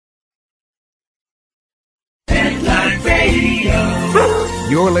Radio.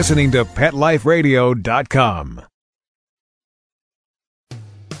 You're listening to PetLifeRadio.com.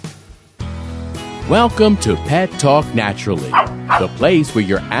 Welcome to Pet Talk Naturally, the place where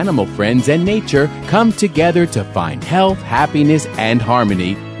your animal friends and nature come together to find health, happiness, and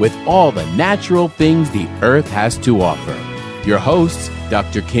harmony with all the natural things the earth has to offer. Your hosts,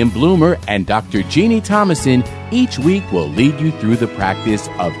 Dr. Kim Bloomer and Dr. Jeannie Thomason, each week will lead you through the practice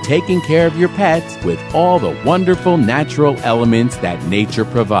of taking care of your pets with all the wonderful natural elements that nature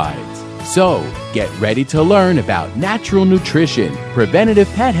provides. So, get ready to learn about natural nutrition,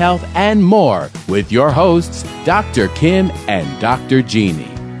 preventative pet health, and more with your hosts, Dr. Kim and Dr.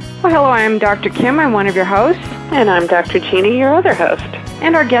 Jeannie. Well, hello, I'm Dr. Kim. I'm one of your hosts. And I'm Dr. Jeannie, your other host.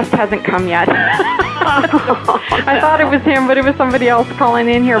 And our guest hasn't come yet. I thought it was him, but it was somebody else calling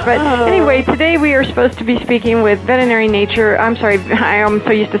in here. But anyway, today we are supposed to be speaking with I am so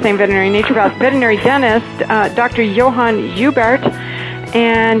used to saying veterinary nature, about veterinary dentist, Dr. Johan Joubert.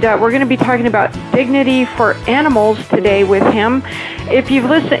 And we're going to be talking about dignity for animals today with him. If you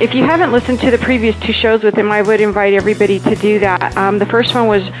haven't listened to the previous two shows with him, I would invite everybody to do that. The first one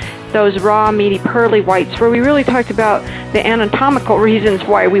was those raw, meaty, pearly whites, where we really talked about the anatomical reasons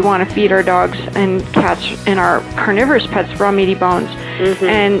why we want to feed our dogs and cats and our carnivorous pets raw, meaty bones. Mm-hmm.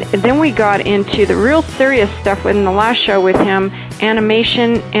 And then we got into the real serious stuff in the last show with him,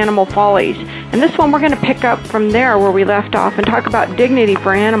 animation, animal follies. And this one we're going to pick up from there where we left off and talk about dignity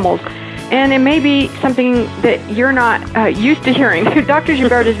for animals. And it may be something that you're not used to hearing. Dr.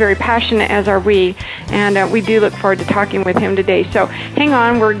 Joubert is very passionate, as are we, and we do look forward to talking with him today. So hang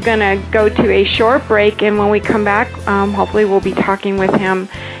on, we're going to go to a short break, and when we come back, hopefully we'll be talking with him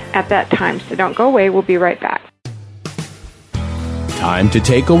at that time. So don't go away. We'll be right back. Time to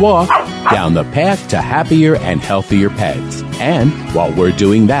take a walk down the path to happier and healthier pets. And while we're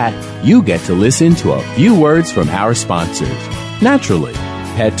doing that, you get to listen to a few words from our sponsors. Naturally.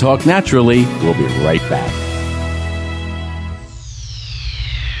 Pet Talk Naturally. We'll be right back.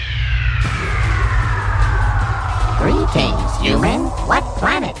 Greetings, human. What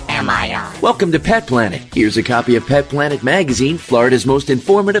planet am I on? Welcome to Pet Planet. Here's a copy of Pet Planet magazine, Florida's most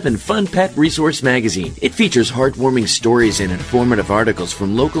informative and fun pet resource magazine. It features heartwarming stories and informative articles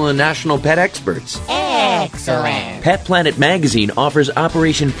from local and national pet experts. Excellent. Pet Planet magazine offers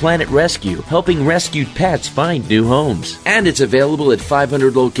Operation Planet Rescue, helping rescued pets find new homes. And it's available at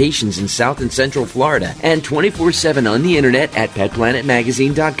 500 locations in South and Central Florida and 24/7 on the internet at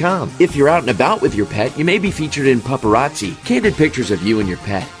PetPlanetMagazine.com. If you're out and about with your pet, you may be featured in Paparazzi, candid pictures of you and your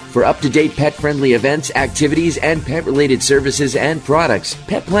pet. For up-to-date pet-friendly events, activities, and pet-related services and products,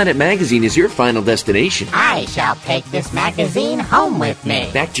 Pet Planet Magazine is your final destination. I shall take this magazine home with me.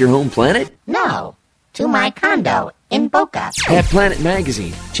 Back to your home planet? No, to my condo in Boca. Pet Planet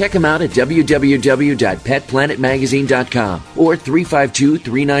Magazine. Check them out at www.petplanetmagazine.com or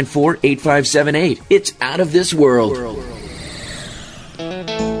 352-394-8578. It's out of this world.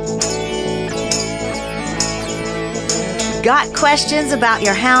 Got questions about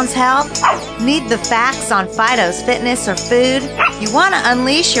your hound's health? Need the facts on Fido's fitness or food? You want to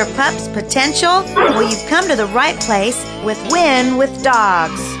unleash your pup's potential? Well, you've come to the right place with Win with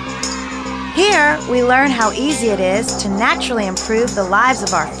Dogs. Here, we learn how easy it is to naturally improve the lives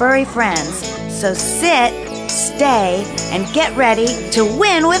of our furry friends. So sit, stay, and get ready to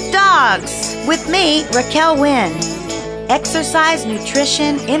win with dogs. With me, Raquel Wynn. Exercise,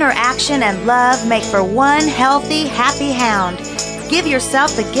 nutrition, interaction, and love make for one healthy, happy hound. Give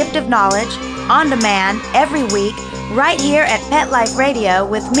yourself the gift of knowledge on demand every week right here at Pet Life Radio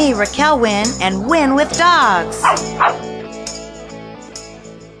with me, Raquel Wynn, and Win with Dogs.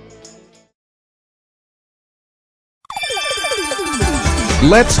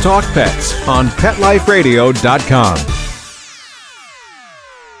 Let's Talk Pets on PetLifeRadio.com.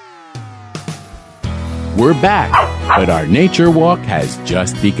 We're back, but our nature walk has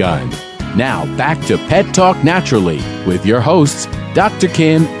just begun. Now, back to Pet Talk Naturally with your hosts, Dr.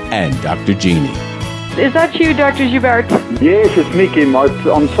 Kim and Dr. Jeannie. Is that you, Dr. Joubert? Yes, it's me, Kim.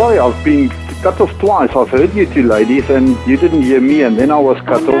 I'm sorry, I've been cut off twice. I've heard you two ladies, and you didn't hear me, and then I was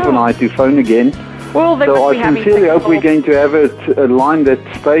cut off, and I had to phone again. Well, they so must be I having sincerely hope we're going to have a line that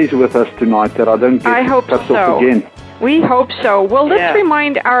stays with us tonight, that I don't get cut off again. We hope so. Well, let's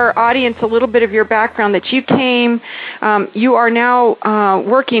remind our audience a little bit of your background, that you came, you are now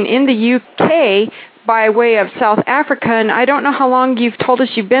working in the UK by way of South Africa, and I don't know how long you've told us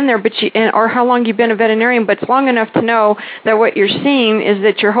you've been there, but or how long you've been a veterinarian, but it's long enough to know that what you're seeing is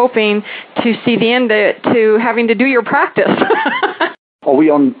that you're hoping to see the end to having to do your practice. Are we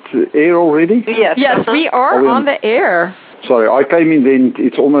on air already? Yes, we are on the air. Sorry, I came in then,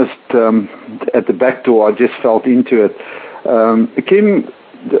 it's almost at the back door, I just fell into it. Kim,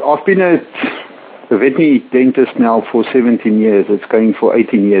 I've been a veterinary dentist now for 17 years. It's going for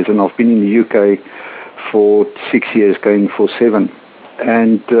 18 years, and I've been in the UK for 6 years, going for 7.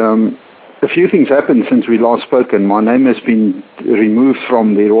 And a few things happened since we last spoken. My name has been removed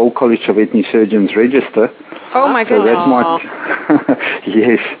from the Royal College of Veterinary Surgeons register. Oh, my goodness. So that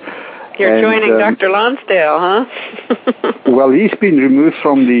yes. You're joining Dr. Lonsdale, huh? Well, he's been removed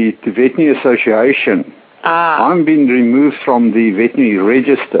from the Veterinary Association. I'm being removed from the veterinary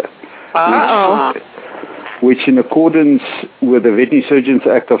register, which in accordance with the Veterinary Surgeons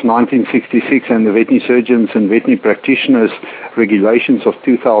Act of 1966 and the Veterinary Surgeons and Veterinary Practitioners Regulations of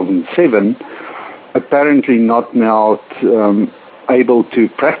 2007, apparently not now able to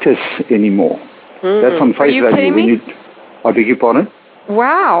practice anymore. That's on face value. Kidding me? I beg your pardon?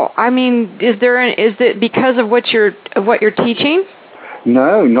 Wow. I mean, is it because of what you're teaching?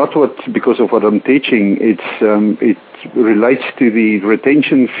 No, not because of what I'm teaching. It relates to the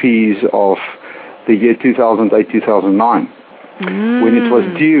retention fees of the year 2008-2009. When it was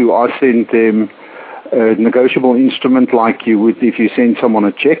due, I sent them a negotiable instrument like you would if you send someone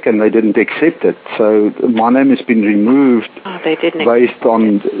a check and they didn't accept it. So my name has been removed based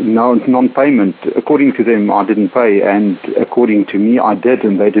on non-payment. According to them, I didn't pay, and according to me, I did,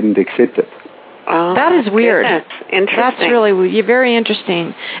 and they didn't accept it. Oh, that is weird. Interesting. That's really very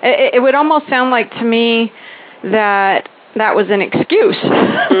interesting. It would almost sound like to me that was an excuse.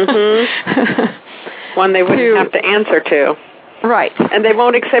 One they wouldn't have to answer to. Right. And they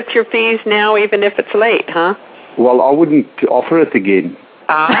won't accept your fees now even if it's late, huh? Well, I wouldn't offer it again.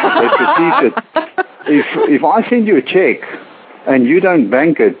 They received it. If I send you a check and you don't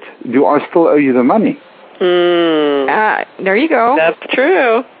bank it, do I still owe you the money? There you go. That's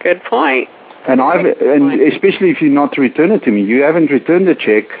true. Good point. And especially if you not return it to me. You haven't returned the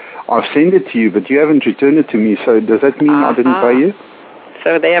check. I've sent it to you, but you haven't returned it to me. So does that mean I didn't pay you?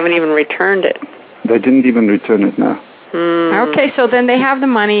 So they haven't even returned it. They didn't even return it, no. Okay, so then they have the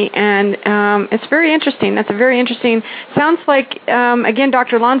money, and it's very interesting. That's a very interesting. Sounds like, again,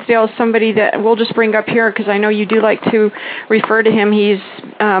 Dr. Lonsdale is somebody that we'll just bring up here because I know you do like to refer to him. He's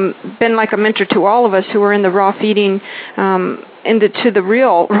been like a mentor to all of us who are in the raw feeding, to the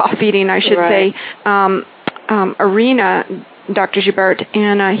real raw feeding, I should say, arena, Dr. Joubert,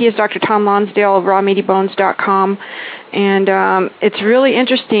 and he is Dr. Tom Lonsdale of rawmeatybones.com. And it's really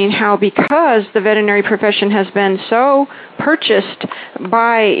interesting how, because the veterinary profession has been so purchased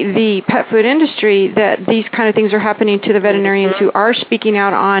by the pet food industry, that these kind of things are happening to the veterinarians who are speaking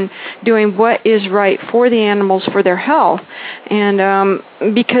out on doing what is right for the animals, for their health. And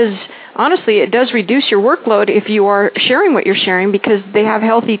because honestly, it does reduce your workload if you are sharing what you're sharing, because they have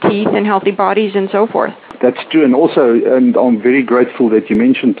healthy teeth and healthy bodies and so forth. That's true, and also, and I'm very grateful that you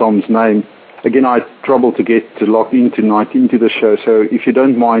mentioned Tom's name. Again, I had trouble to get to log in tonight into the show, so if you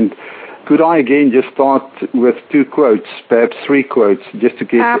don't mind, could I again just start with 2 quotes, perhaps 3 quotes, just to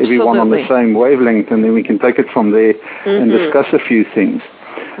get everyone on the same wavelength, and then we can take it from there and discuss a few things.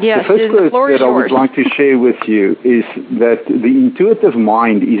 Yes, the first quote that I would like to share with you is that the intuitive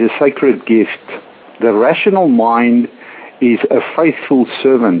mind is a sacred gift. The rational mind is a faithful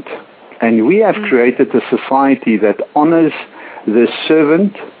servant. And we have created a society that honors the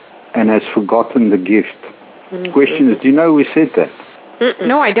servant and has forgotten the gift. Question is, do you know who said that?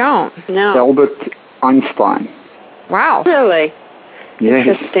 No, I don't. No. Albert Einstein. Wow. Really? Yes.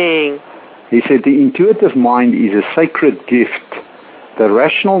 Interesting. He said the intuitive mind is a sacred gift. The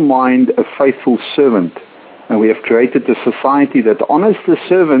rational mind a faithful servant. And we have created a society that honors the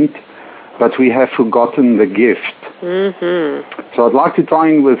servant, but we have forgotten the gift. So I'd like to tie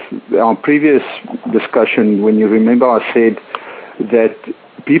in with our previous discussion when you remember I said that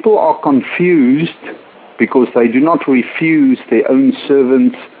people are confused because they do not refuse their own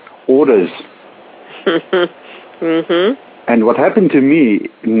servants' orders. And what happened to me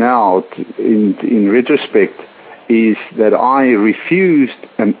now, in retrospect, is that I refused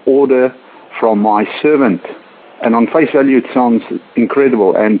an order from my servant. And on face value, it sounds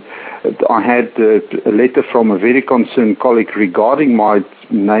incredible. And I had a letter from a very concerned colleague regarding my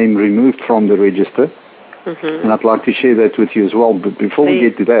name removed from the register. And I'd like to share that with you as well. But before we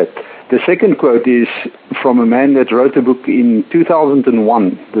get to that, the second quote is from a man that wrote a book in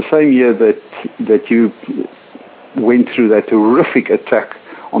 2001, the same year that you went through that horrific attack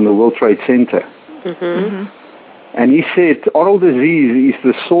on the World Trade Center. And he said, oral disease is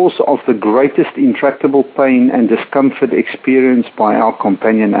the source of the greatest intractable pain and discomfort experienced by our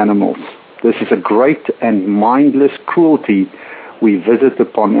companion animals. This is a great and mindless cruelty we visit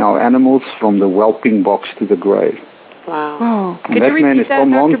upon our animals from the whelping box to the grave. Wow. And that man is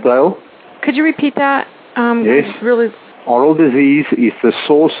Tom Lonsdale. Could you repeat that? Yes. Really. Oral disease is the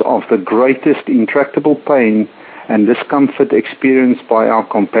source of the greatest intractable pain and discomfort experienced by our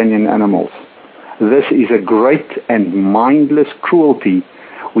companion animals. This is a great and mindless cruelty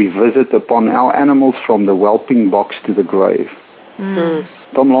we visit upon our animals from the whelping box to the grave.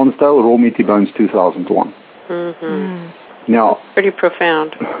 Tom Lonsdale, Raw Meaty Bones, 2001. Now, pretty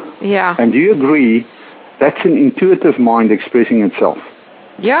profound. Yeah. And do you agree that's an intuitive mind expressing itself?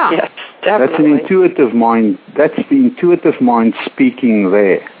 Yeah. Yes, definitely. That's an intuitive mind. That's the intuitive mind speaking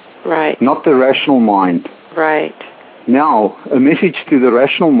there. Right. Not the rational mind. Right. Now, a message to the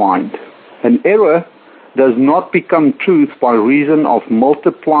rational mind. An error does not become truth by reason of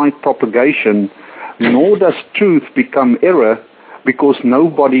multiplied propagation, nor does truth become error because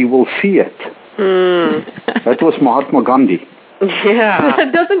nobody will see it. That was Mahatma Gandhi. Yeah.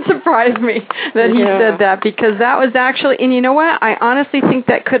 It doesn't surprise me that he said that, because that was actually, and you know what? I honestly think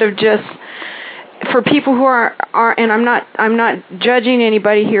that could have just, for people who are, and I'm not judging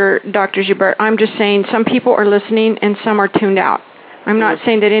anybody here, Dr. Joubert. I'm just saying some people are listening and some are tuned out. I'm not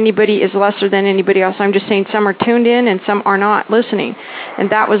saying that anybody is lesser than anybody else. I'm just saying some are tuned in and some are not listening.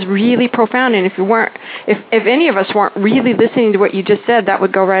 And that was really profound. And if any of us weren't really listening to what you just said, that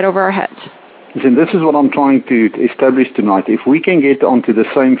would go right over our heads. Listen, this is what I'm trying to establish tonight. If we can get onto the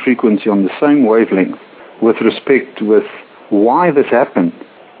same frequency, on the same wavelength, with respect with why this happened,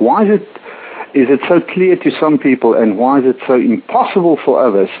 why is it so clear to some people, and why is it so impossible for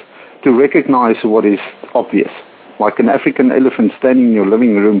others to recognize what is obvious? Like an African elephant standing in your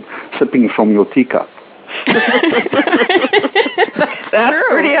living room sipping from your teacup. That's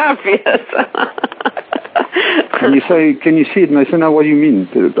pretty obvious. And you say, can you see it? And I say, no, what do you mean?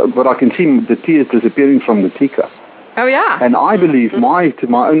 But I can see the tears disappearing from the teacup. Oh, yeah. And I believe, my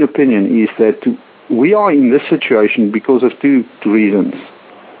own opinion is that we are in this situation because of two reasons,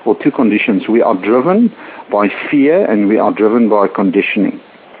 or two conditions. We are driven by fear and we are driven by conditioning.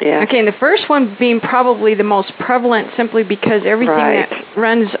 Yeah. Okay, and the first one being probably the most prevalent, simply because everything that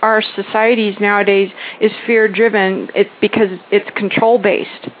runs our societies nowadays is fear-driven. It's because it's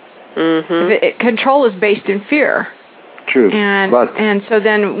control-based. Control is based in fear. True. And so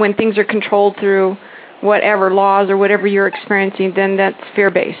then when things are controlled through whatever laws or whatever you're experiencing, then that's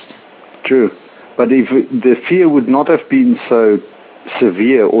fear-based. True. But if the fear would not have been so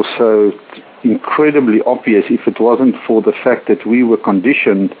severe or so incredibly obvious if it wasn't for the fact that we were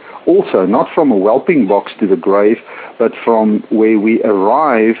conditioned also, not from a whelping box to the grave, but from where we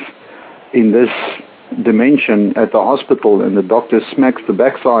arrive in this dimension at the hospital, and the doctor smacks the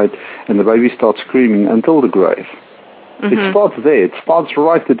backside and the baby starts screaming until the grave. It starts there. It starts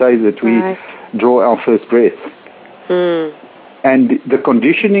right the day that we draw our first breath. And the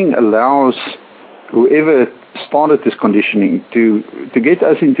conditioning allows whoever started this conditioning to get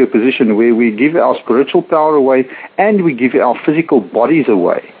us into a position where we give our spiritual power away and we give our physical bodies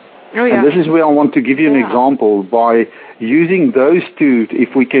away. Oh, yeah. And this is where I want to give you an example by using those two.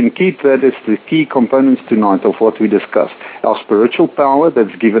 If we can keep that as the key components tonight of what we discussed, our spiritual power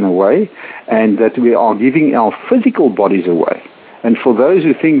that's given away, and that we are giving our physical bodies away. And for those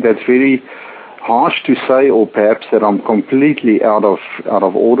who think that's very harsh to say, or perhaps that I'm completely out of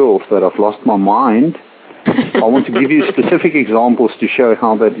order, or that I've lost my mind, I want to give you specific examples to show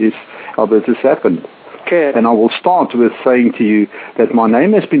how this has happened. Good. And I will start with saying to you that my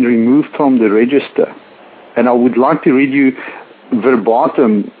name has been removed from the register. And I would like to read you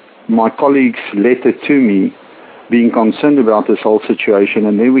verbatim my colleague's letter to me, being concerned about this whole situation.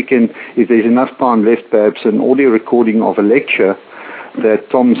 And then we can, if there's enough time left, perhaps an audio recording of a lecture that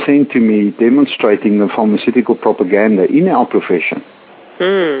Tom sent to me demonstrating the pharmaceutical propaganda in our profession.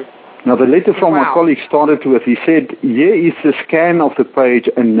 Now, the letter from my colleague started with, he said, here is the scan of the page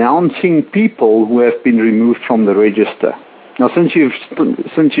announcing people who have been removed from the register. Now, since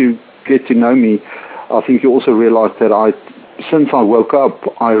you get to know me, I think you also realize that since I woke up,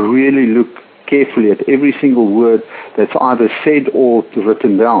 I really look carefully at every single word that's either said or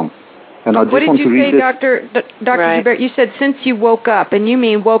written down. And I just want to read this. What did you say, Dr. Joubert? You said since you woke up, and you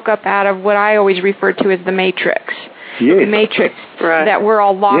mean woke up out of what I always refer to as the matrix. Yes. The matrix that we're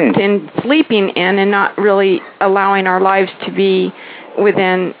all locked in, sleeping in, and not really allowing our lives to be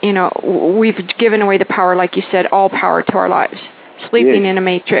within, we've given away the power, like you said, all power to our lives. Sleeping in a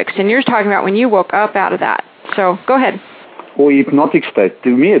matrix. And you're talking about when you woke up out of that. So, go ahead. Or hypnotic state. To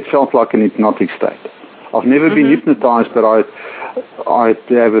me, it felt like an hypnotic state. I've never been hypnotized, but I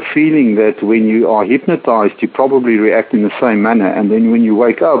have a feeling that when you are hypnotized, you probably react in the same manner. And then when you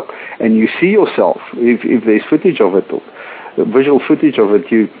wake up and you see yourself, if there's footage of it, or visual footage of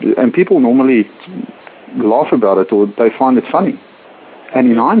it, and people normally laugh about it or they find it funny. And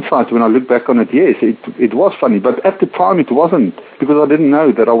in hindsight, when I look back on it, yes, it was funny. But at the time, it wasn't, because I didn't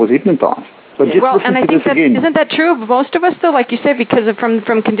know that I was hypnotized. But just well, listen and I to think this that again. isn't that true of most of us, though, like you said, because of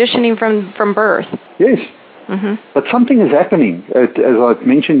from conditioning from birth. Yes. But something is happening, as I've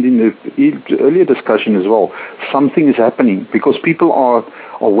mentioned in the earlier discussion as well. Something is happening because people are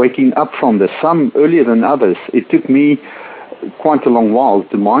waking up from this, some earlier than others. It took me quite a long while.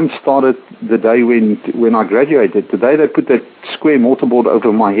 Mine started the day when I graduated. The day they put that square mortarboard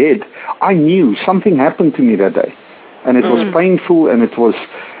over my head, I knew something happened to me that day. And it was painful, and it was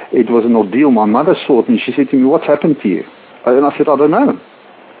an ordeal. My mother saw it, and she said to me, "What's happened to you?" And I said, "I don't know.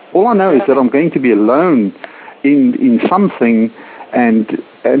 All I know is that I'm going to be alone in something, and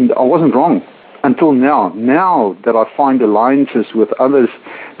I wasn't wrong until now. Now that I find alliances with others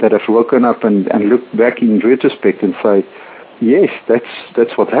that have woken up and look back in retrospect and say, yes,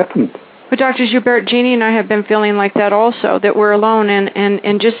 that's what happened." But Dr. Joubert, Jeannie and I have been feeling like that also, that we're alone.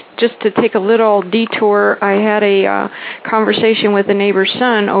 And just to take a little detour, I had a conversation with a neighbor's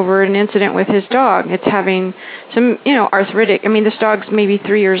son over an incident with his dog. It's having some, arthritic. I mean, this dog's maybe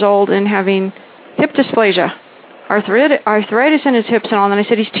 3 years old and having hip dysplasia, arthritis in his hips and all. And I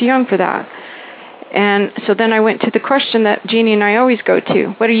said, he's too young for that. And so then I went to the question that Jeannie and I always go to.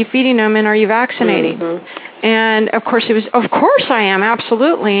 What are you feeding him, and are you vaccinating? And, of course, of course I am,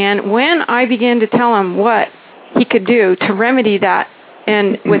 absolutely. And when I began to tell him what he could do to remedy that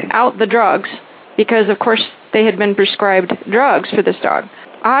and without the drugs, because, of course, they had been prescribed drugs for this dog,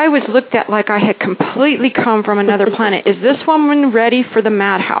 I was looked at like I had completely come from another planet. Is this woman ready for the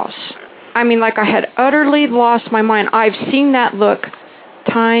madhouse? I mean, like I had utterly lost my mind. I've seen that look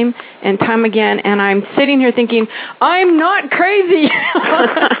time and time again, and I'm sitting here thinking, I'm not crazy.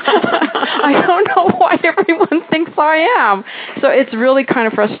 I don't know why everyone thinks I am. So it's really kind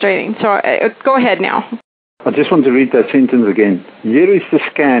of frustrating. So go ahead now. I just want to read that sentence again. Here is the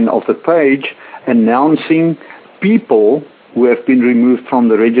scan of the page announcing people who have been removed from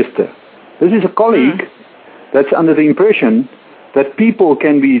the register. This is a colleague that's under the impression that people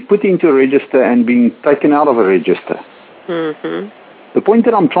can be put into a register and being taken out of a register. The point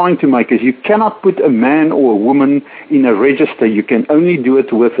that I'm trying to make is you cannot put a man or a woman in a register. You can only do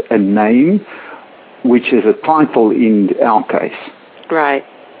it with a name, which is a title in our case. Right.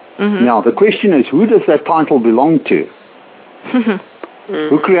 Now, the question is, who does that title belong to?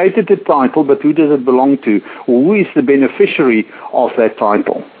 Who created the title, but who does it belong to? Or who is the beneficiary of that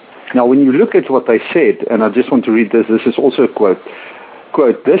title? Now, when you look at what they said, and I just want to read this is also a quote,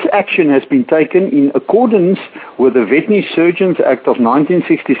 "This action has been taken in accordance with the Veterinary Surgeons Act of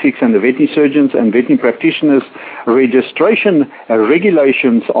 1966 and the Veterinary Surgeons and Veterinary Practitioners Registration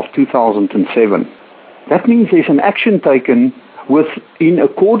Regulations of 2007. That means there's an action taken in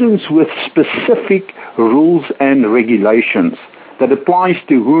accordance with specific rules and regulations that applies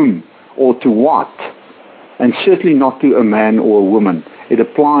to whom or to what, and certainly not to a man or a woman. It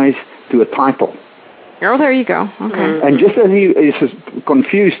applies to a title. Oh, there you go. Okay. And just as he is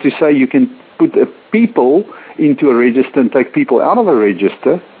confused to say you can put people into a register and take people out of a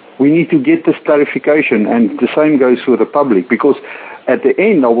register, we need to get this clarification, and the same goes for the public, because at the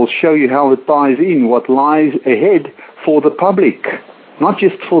end I will show you how it ties in what lies ahead for the public, not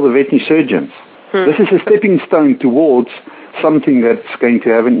just for the veterinary surgeons. This is a stepping stone towards something that's going to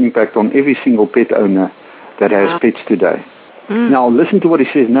have an impact on every single pet owner that has pets today. Now, listen to what he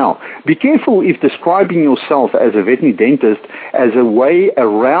says now. Be careful if describing yourself as a veterinary dentist as a way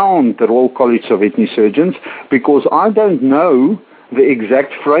around the Royal College of Veterinary Surgeons, because I don't know the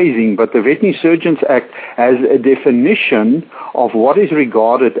exact phrasing, but the Veterinary Surgeons Act has a definition of what is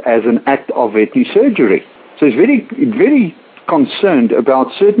regarded as an act of veterinary surgery. So it's very concerned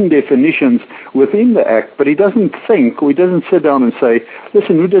about certain definitions within the Act, but he doesn't think, or he doesn't sit down and say,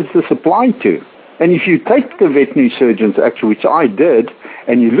 listen, who does this apply to? And if you take the Veterinary Surgeons Act, which I did,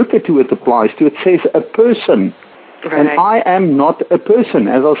 and you look at who it applies to, it says a person. Right. And I am not a person,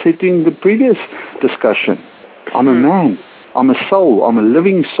 as I said in the previous discussion. I'm a man. I'm a soul. I'm a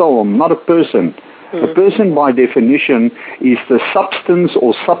living soul. I'm not a person. A person, by definition, is the substance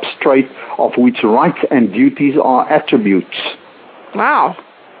or substrate of which rights and duties are attributes. Wow.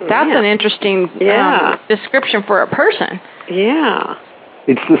 That's an interesting description for a person. Yeah.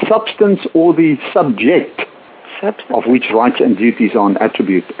 It's the substance or the subject of which rights and duties are an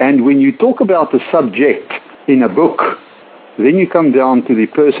attribute. And when you talk about the subject in a book, then you come down to the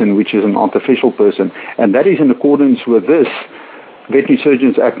person, which is an artificial person. And that is in accordance with this Veterinary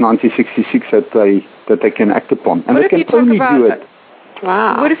Surgeons Act 1966 that they can act upon. And they can only do it.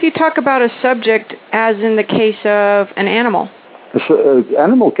 Wow. What if you talk about a subject as in the case of an animal? An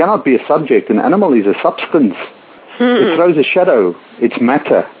animal cannot be a subject. An animal is a substance. It throws a shadow. It's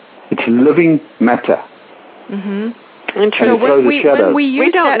matter. It's living matter. So when we use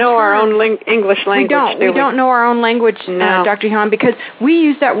we don't know our own English language. We don't know our own language, Dr. Johan, because we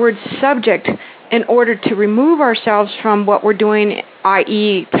use that word subject in order to remove ourselves from what we're doing,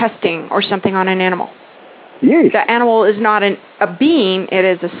 i.e. testing or something on an animal. Yes. The animal is not a being, it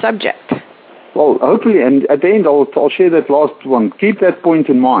is a subject. Well, hopefully, and at the end I'll share that last one. Keep that point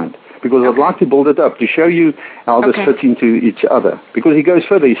in mind, because I'd like to build it up to show you how this fits into each other. Because he goes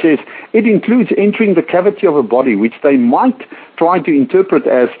further, he says, it includes entering the cavity of a body, which they might try to interpret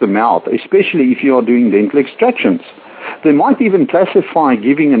as the mouth, especially if you are doing dental extractions. They might even classify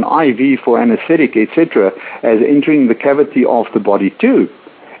giving an IV for anesthetic, etc., as entering the cavity of the body too.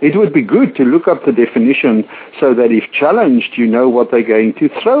 It would be good to look up the definition so that if challenged, you know what they're going to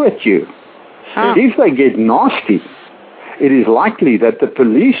throw at you. If they get nasty, it is likely that the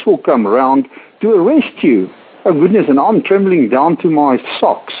police will come around to arrest you. Oh goodness, and I'm trembling down to my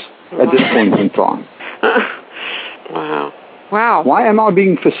socks at this point in time. Wow. Why am I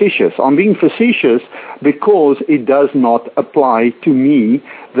being facetious? I'm being facetious because it does not apply to me,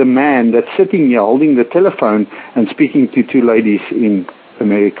 the man that's sitting here holding the telephone and speaking to two ladies in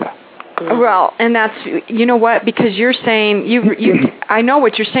America. Well, and that's, you know what, because you're saying, I know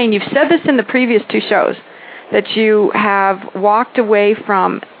what you're saying. You've said this in the previous two shows, that you have walked away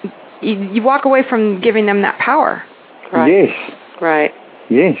from, you walk away from giving them that power. Right. Yes. Right.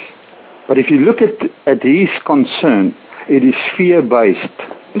 Yes. But if you look at his concern, it is fear-based.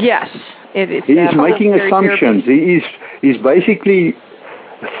 Yes, it is. He is making assumptions. He is basically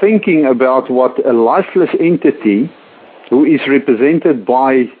thinking about what a lifeless entity who is represented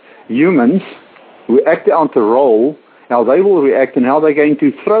by humans who act out a role, how they will react and how they're going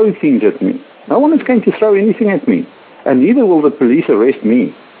to throw things at me. No one is going to throw anything at me, and neither will the police arrest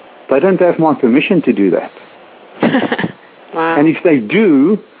me. They don't have my permission to do that. Wow. And if they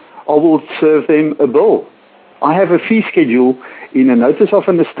do, I will serve them a bill. I have a fee schedule in a notice of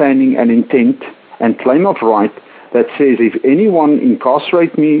understanding and intent and claim of right that says if anyone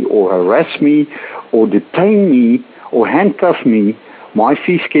incarcerate me or harass me or detain me or handcuff me, my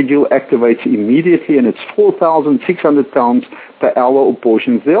fee schedule activates immediately, and it's 4,600 pounds per hour or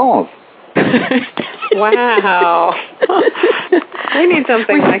portions thereof. Wow. We need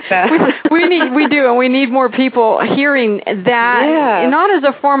something like that. We do, and we need more people hearing that. Yeah. Not as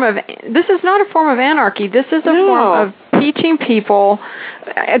a form of, this is not a form of anarchy. This is a form of teaching people.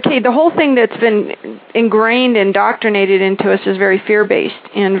 Okay, the whole thing that's been ingrained, indoctrinated into us is very fear-based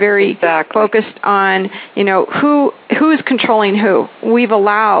and very focused on, who is controlling who. We've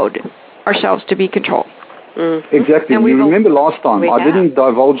allowed ourselves to be controlled. Exactly. And you remember last time, I didn't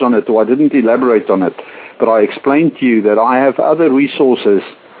divulge on it or I didn't elaborate on it, but I explained to you that I have other resources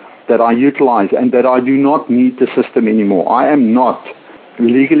that I utilize and that I do not need the system anymore. I am not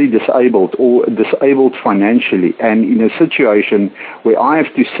legally disabled or disabled financially, and in a situation where I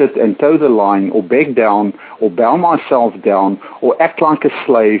have to sit and toe the line or beg down or bow myself down or act like a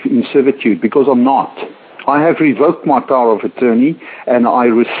slave in servitude, because I'm not. I have revoked my power of attorney and I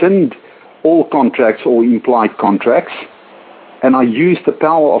rescind all contracts or implied contracts, and I use the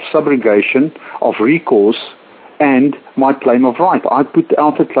power of subrogation, of recourse, and my claim of right. I put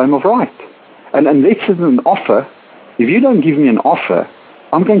out a claim of right. And unless it's an offer, if you don't give me an offer,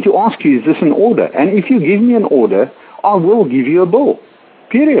 I'm going to ask you, is this an order? And if you give me an order, I will give you a bill.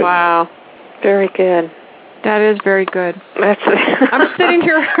 Period. Wow. Very good. That is very good. I'm sitting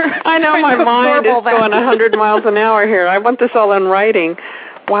here. I know my mind is going 100 miles an hour here. I want this all in writing.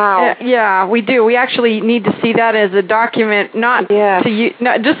 Wow. Yeah, we do. We actually need to see that as a document, not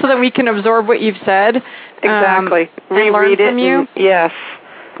just so that we can absorb what you've said. Exactly. Reread it from you. Yes.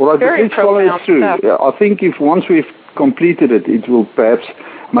 Well, let's follow it through. I think if once we've completed it, it will perhaps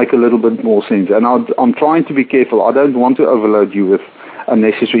make a little bit more sense. And I'm trying to be careful. I don't want to overload you with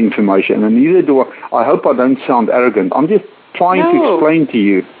unnecessary information, and neither do I. I hope I don't sound arrogant. I'm just trying to explain to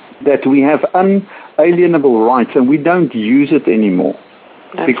you that we have unalienable rights and we don't use it anymore.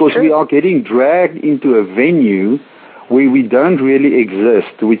 Because we are getting dragged into a venue where we don't really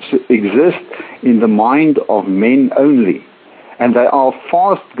exist, which exists in the mind of men only. And they are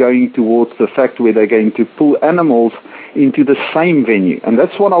fast going towards the fact where they're going to pull animals into the same venue. And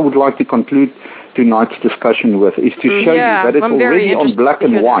that's what I would like to conclude tonight's discussion with, is to show you that it's already on black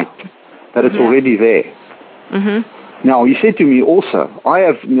and white, that it's already there. Mm-hmm. Now, he said to me also,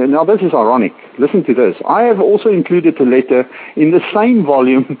 now this is ironic, listen to this, I have also included a letter in the same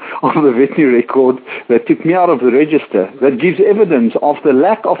volume of the veterinary record that took me out of the register that gives evidence of the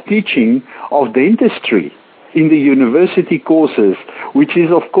lack of teaching of dentistry in the university courses, which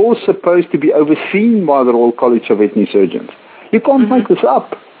is, of course, supposed to be overseen by the Royal College of Veterinary Surgeons. You can't make this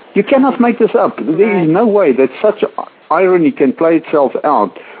up. You cannot make this up. There is no way that such irony can play itself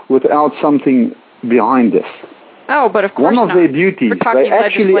out without something behind this. Oh, but of course One of their duties, they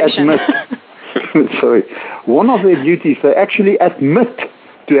actually admit... Sorry. One of their duties, they actually admit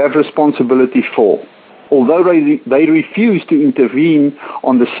to have responsibility for, although they refuse to intervene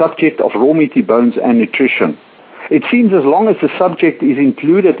on the subject of raw meaty bones and nutrition. It seems as long as the subject is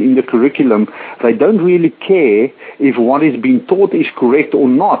included in the curriculum, they don't really care if what is being taught is correct or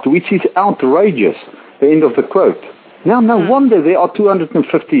not, which is outrageous. The end of the quote. Now, no wonder there are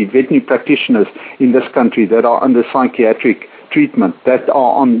 250 veterinary practitioners in this country that are under psychiatric treatment, that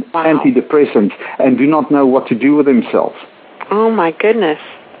are on antidepressants and do not know what to do with themselves. Oh, my goodness.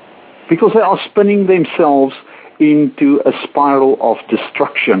 Because they are spinning themselves into a spiral of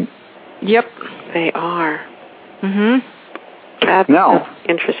destruction. Yep. They are. Mm-hmm. That's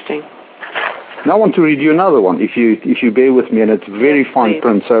interesting. Now I want to read you another one, if you bear with me, and it's very fine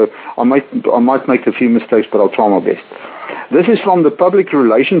print, so I might make a few mistakes, but I'll try my best. This is from the Public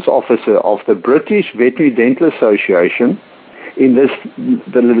Relations Officer of the British Veterinary Dental Association. In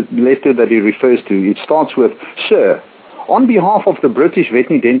the letter that he refers to, it starts with, Sir, on behalf of the British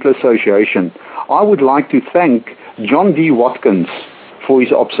Veterinary Dental Association, I would like to thank John D. Watkins for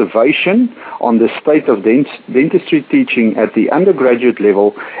his observation on the state of dentistry teaching at the undergraduate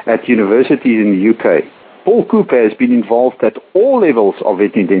level at universities in the UK. Paul Cooper has been involved at all levels of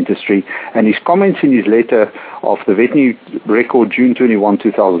veterinary dentistry, and his comments in his letter of the Veterinary Record, June 21,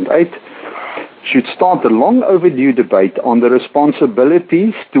 2008, should start the long overdue debate on the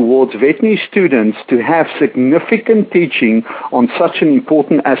responsibilities towards veterinary students to have significant teaching on such an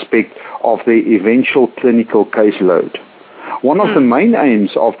important aspect of the eventual clinical caseload. One of the main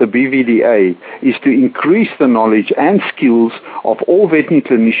aims of the BVDA is to increase the knowledge and skills of all veterinary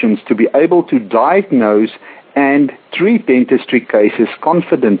clinicians to be able to diagnose and treat dentistry cases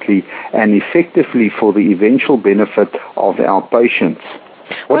confidently and effectively for the eventual benefit of our patients.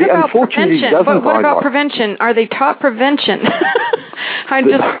 What about prevention? Are they taught prevention? I'm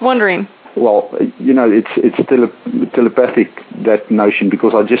just wondering. Well, it's telepathic, that notion,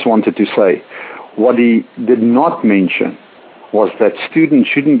 because I just wanted to say what he did not mention was that students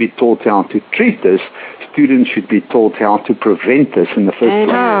shouldn't be taught how to treat this. Students should be taught how to prevent this in the first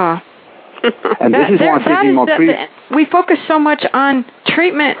place. And this is why I said in my we focus so much on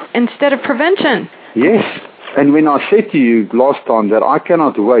treatment instead of prevention. Yes. And when I said to you last time that I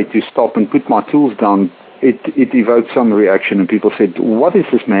cannot wait to stop and put my tools down, it evoked some reaction, and people said, what is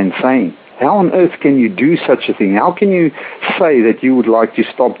this man saying? How on earth can you do such a thing? How can you say that you would like to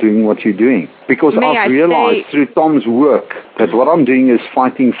stop doing what you're doing? Because I've realized through Tom's work that what I'm doing is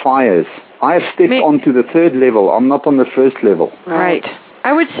fighting fires. I have stepped onto the third level. I'm not on the first level. Right.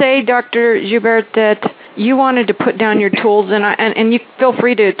 I would say, Dr. Joubert, that you wanted to put down your tools, and you feel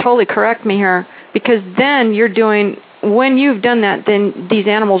free to totally correct me here, because then you're doing, when you've done that, then these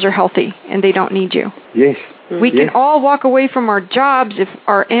animals are healthy and they don't need you. Yes. We can all walk away from our jobs if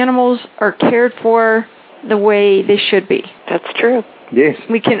our animals are cared for the way they should be. That's true. Yes.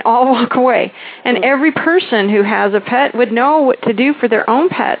 We can all walk away. And every person who has a pet would know what to do for their own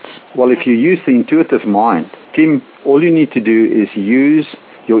pets. Well, if you use the intuitive mind, Kim, all you need to do is use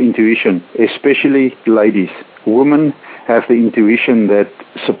your intuition, especially ladies. Women have the intuition that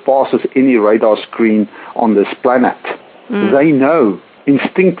surpasses any radar screen on this planet. They know.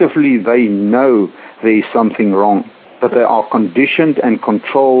 Instinctively, they know there is something wrong. But they are conditioned and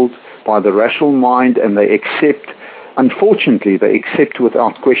controlled by the rational mind, and they accept, unfortunately, they accept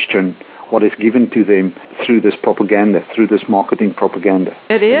without question what is given to them through this propaganda, through this marketing propaganda.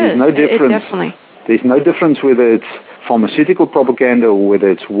 It is. There's no difference. Definitely. There's no difference whether it's pharmaceutical propaganda or whether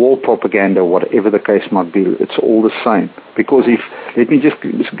it's war propaganda, whatever the case might be. It's all the same. Because let me just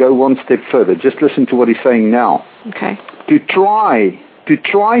go one step further. Just listen to what he's saying now. Okay. To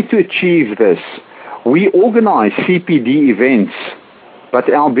try to achieve this, we organize CPD events,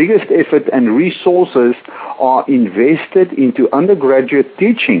 but our biggest effort and resources are invested into undergraduate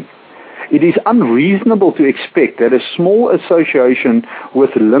teaching. It is unreasonable to expect that a small association with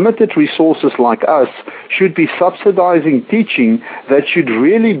limited resources like us should be subsidizing teaching that should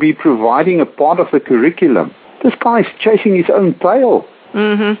really be providing a part of the curriculum. This guy is chasing his own tail.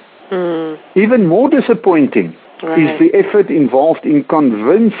 Even more disappointing is the effort involved in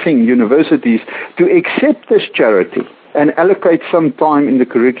convincing universities to accept this charity and allocate some time in the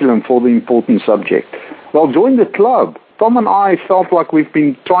curriculum for the important subject. Well, join the club. Tom and I felt like we've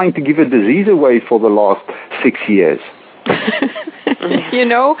been trying to give a disease away for the last 6 years. you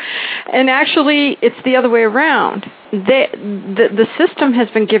know? And actually, it's the other way around. The system has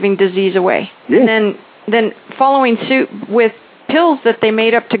been giving disease away. Yes. And then following suit with pills that they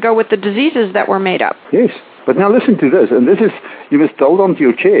made up to go with the diseases that were made up. Yes. But now listen to this, and this is, you must hold on to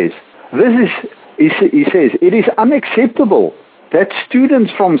your chairs. This is, he says, it is unacceptable that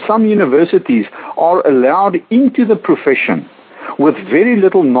students from some universities are allowed into the profession with very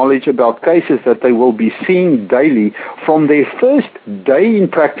little knowledge about cases that they will be seeing daily from their first day in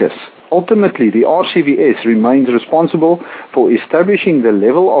practice. Ultimately, the RCVS remains responsible for establishing the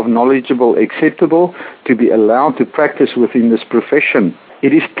level of knowledgeable acceptable to be allowed to practice within this profession.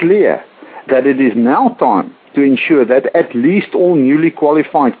 It is clear that it is now time to ensure that at least all newly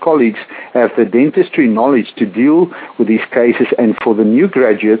qualified colleagues have the dentistry knowledge to deal with these cases, and for the new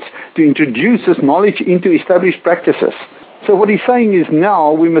graduates to introduce this knowledge into established practices. So what he's saying is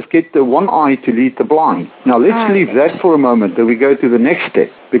now we must get the one eye to lead the blind. Now let's leave that for a moment, then we go to the next step,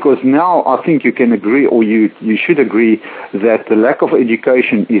 because now I think you can agree, or you should agree, that the lack of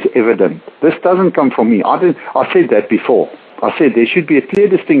education is evident. This doesn't come from me. I said that before. I said there should be a clear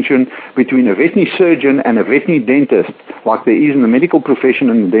distinction between a veterinary surgeon and a veterinary dentist, like there is in the medical profession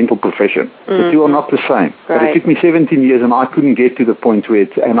and the dental profession. The two are not the same. Right. But it took me 17 years and I couldn't get to the point where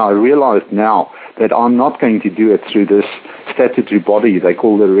and I realized now that I'm not going to do it through this statutory body. They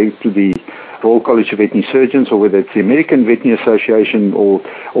call the Royal College of Veterinary Surgeons, or whether it's the American Veterinary Association or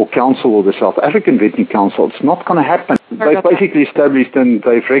Council or the South African Veterinary Council. It's not going to happen. They've basically established and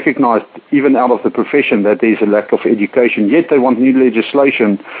they've recognized, even out of the profession, that there's a lack of education. Yet they want new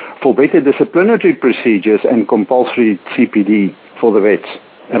legislation for better disciplinary procedures and compulsory CPD for the vets.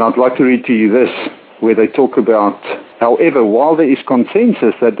 And I'd like to read to you this, where they talk about, however, while there is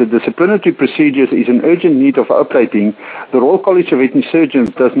consensus that the disciplinary procedures is an urgent need of updating, the Royal College of Veterinary Surgeons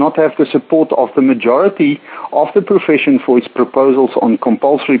does not have the support of the majority of the profession for its proposals on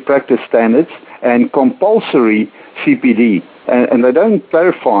compulsory practice standards and compulsory CPD. And they don't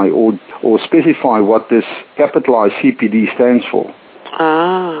clarify or specify what this capitalized CPD stands for.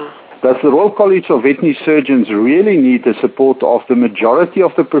 Does the Royal College of Veterinary Surgeons really need the support of the majority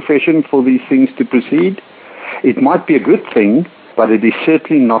of the profession for these things to proceed? It might be a good thing, but it is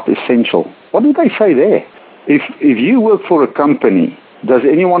certainly not essential. What do they say there? If you work for a company, does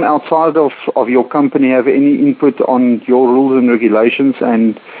anyone outside of your company have any input on your rules and regulations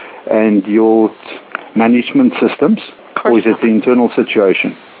and your management systems? Or is it the internal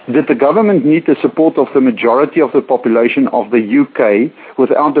situation? Did the government need the support of the majority of the population of the UK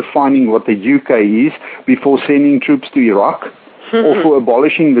without defining what the UK is before sending troops to Iraq? Or for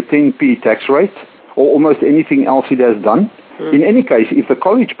abolishing the 10p tax rate? Or almost anything else it has done? In any case, if the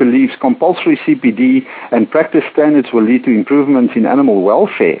college believes compulsory CPD and practice standards will lead to improvements in animal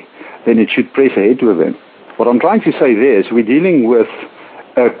welfare, then it should press ahead with them. What I'm trying to say there is we're dealing with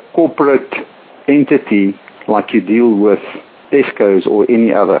a corporate entity like you deal with Tesco's or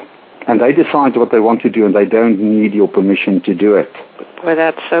any other. And they decide what they want to do, and they don't need your permission to do it. Well,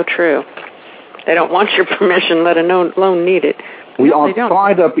 that's so true. They don't want your permission, let alone need it. We are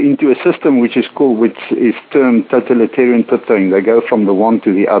tied up into a system which is termed totalitarian pithing. They go from the one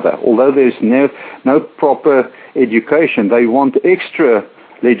to the other. Although there's no proper education, they want extra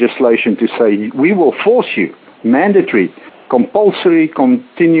legislation to say, we will force you, mandatory, compulsory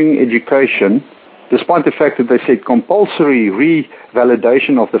continuing education, despite the fact that they said compulsory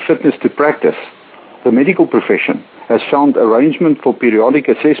revalidation of the fitness to practice. The medical profession has found arrangement for periodic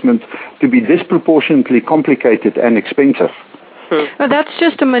assessment to be disproportionately complicated and expensive. Well, that's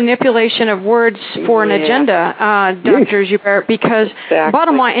just a manipulation of words for an agenda, Dr. Joubert, because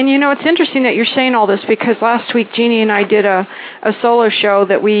bottom line, and it's interesting that you're saying all this, because last week Jeannie and I did a solo show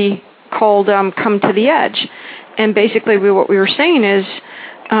that we called Come to the Edge. And basically what we were saying is,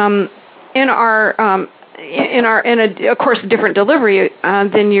 in a of course different delivery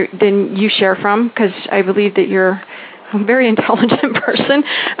than you share from, because I believe that you're a very intelligent person.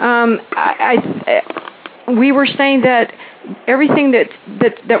 We were saying that everything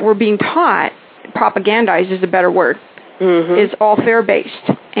that we're being taught, propagandized is a better word, is all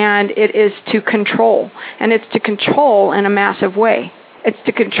fair-based, and it is to control, and it's to control in a massive way. It's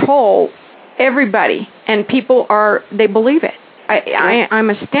to control everybody, and people they believe it. I'm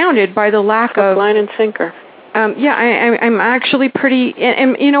astounded by the lack of line and sinker. I'm actually pretty,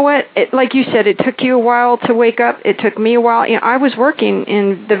 and you know what? Like you said, it took you a while to wake up. It took me a while. I was working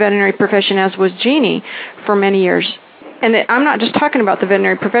in the veterinary profession, as was Jeannie, for many years. And I'm not just talking about the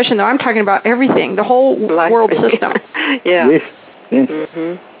veterinary profession, though. I'm talking about everything, the whole world system. Yes.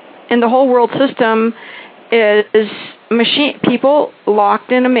 And the whole world system is people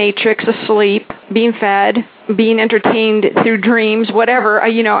locked in a matrix, asleep, being fed being entertained through dreams, whatever.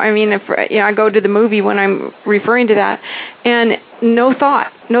 If I go to the movie when I'm referring to that, and no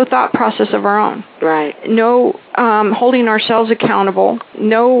thought process of our own. Right. No holding ourselves accountable.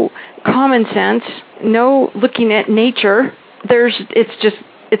 No common sense. No looking at nature.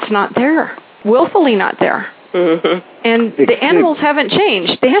 It's not there. Willfully not there. Mm-hmm. And the animals haven't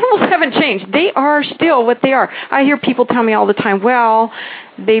changed. They are still what they are. I hear people tell me all the time, well,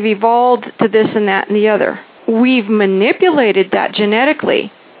 they've evolved to this and that and the other. We've manipulated that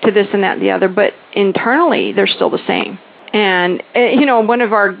genetically to this and that and the other, but internally they're still the same. And, one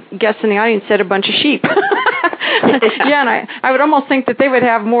of our guests in the audience said a bunch of sheep. Yeah, and I would almost think that they would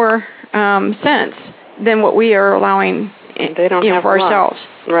have more sense than what we are allowing they don't have for ourselves.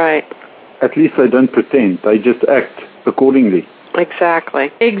 Right. At least they don't pretend. They just act accordingly.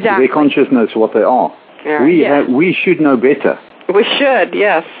 Exactly. Their consciousness what they are. Yeah. We should know better. We should,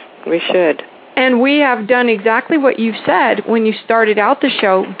 yes. We should. And we have done exactly what you've said when you started out the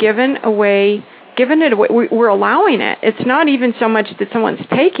show, given it away. We're allowing it. It's not even so much that someone's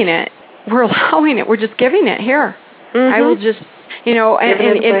taking it. We're allowing it. We're just giving it here. Mm-hmm. I will just,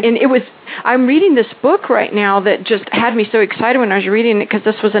 and it was, I'm reading this book right now that just had me so excited when I was reading it because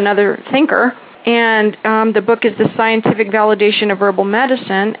this was another thinker. And the book is The Scientific Validation of Herbal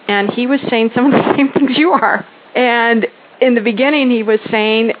Medicine. And he was saying some of the same things you are. And in the beginning, he was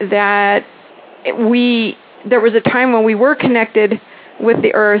saying that there was a time when we were connected with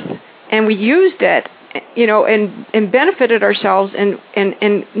the earth and we used it, and benefited ourselves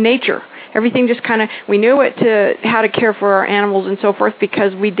in nature. Everything just kind of, we knew how to care for our animals and so forth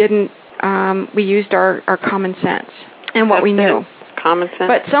because we didn't, we used our common sense and what we knew. Common sense.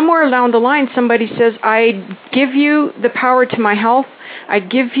 But somewhere along the line, somebody says, I give you the power to my health. I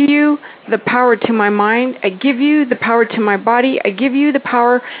give you the power to my mind. I give you the power to my body. I give you the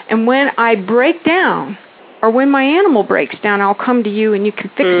power. And when I break down, or when my animal breaks down, I'll come to you and you can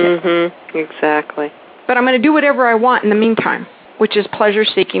fix it. Exactly. But I'm going to do whatever I want in the meantime, which is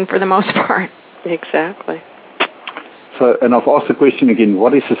pleasure-seeking for the most part. Exactly. So, and I've asked the question again,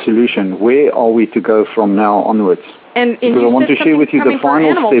 what is the solution? Where are we to go from now onwards? And because I want to share with you the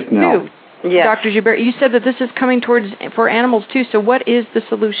final step now. Yes. Dr. Joubert, you said that this is coming for animals too, so what is the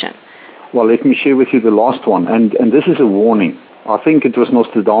solution? Well, let me share with you the last one, and this is a warning. I think it was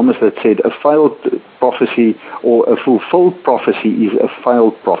Nostradamus that said a failed prophecy or a fulfilled prophecy is a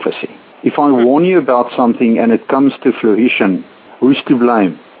failed prophecy. If I warn you about something and it comes to fruition, who's to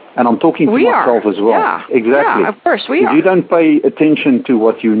blame? And I'm talking to myself as well. Yeah. Exactly. Yeah, of course we are. If you don't pay attention to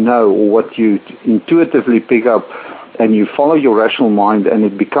what you know or what you intuitively pick up and you follow your rational mind and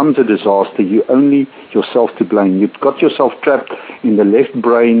it becomes a disaster, you only yourself to blame. You've got yourself trapped in the left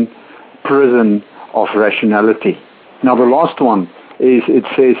brain prison of rationality. Now the last one is, it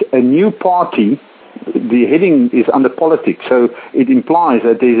says a new party. The heading is under politics, so it implies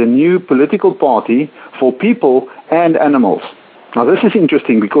that there's a new political party for people and animals. Now this is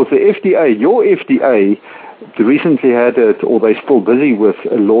interesting because the FDA, your FDA, recently had or they're still busy with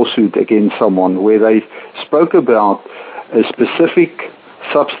a lawsuit against someone where they spoke about a specific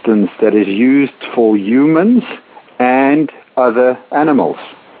substance that is used for humans and other animals.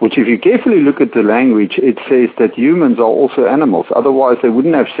 Which if you carefully look at the language, it says that humans are also animals. Otherwise, they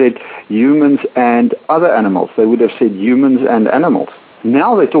wouldn't have said humans and other animals. They would have said humans and animals.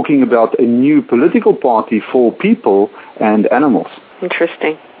 Now they're talking about a new political party for people and animals.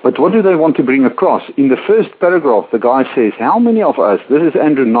 Interesting. But what do they want to bring across? In the first paragraph, the guy says, how many of us, this is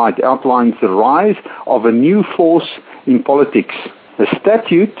Andrew Knight, outlines the rise of a new force in politics. A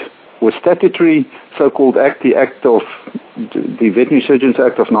statute or statutory so-called act, the act of the Veterinary Surgeons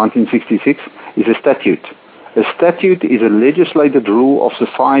Act of 1966 is a statute. A statute is a legislated rule of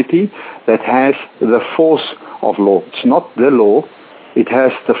society that has the force of law. It's not the law, it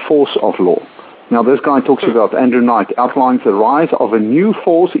has the force of law. Now this guy talks about, Andrew Knight outlines the rise of a new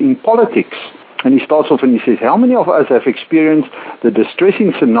force in politics. And he starts off and he says, how many of us have experienced the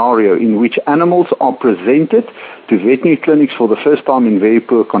distressing scenario in which animals are presented to veterinary clinics for the first time in very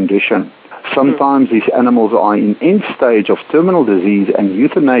poor condition? Sometimes these animals are in end stage of terminal disease and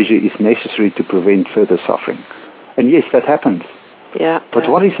euthanasia is necessary to prevent further suffering. And yes, that happens. Yeah. But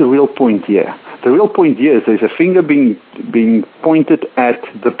what is the real point here? The real point here is there's a finger being pointed at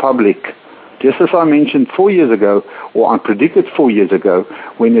the public. Just as I mentioned 4 years ago, or I predicted 4 years ago,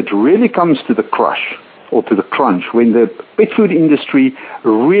 when it really comes to the crush, or to the crunch, when the pet food industry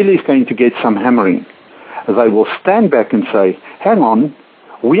really is going to get some hammering, they will stand back and say, hang on,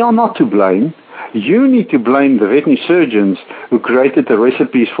 we are not to blame. You need to blame the veterinary surgeons who created the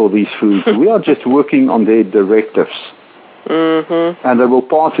recipes for these foods. We are just working on their directives. Mm-hmm. And they will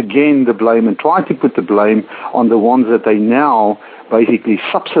pass again the blame and try to put the blame on the ones that they now basically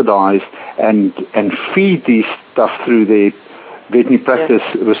subsidize and feed this stuff through their veterinary practice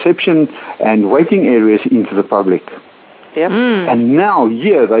reception and waiting areas into the public. Yep. And now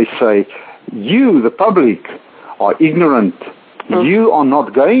here they say, you, the public, are ignorant. You are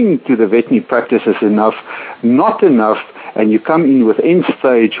not going to the veterinary practices enough, not enough, and you come in with end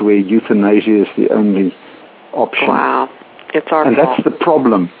stage where euthanasia is the only option. Wow. It's our And fault. that's the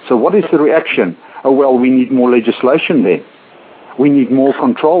problem. So what is the reaction? Oh, well, we need more legislation then. We need more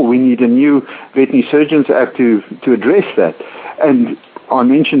control. We need a new Veterinary Surgeons Act to address that. And I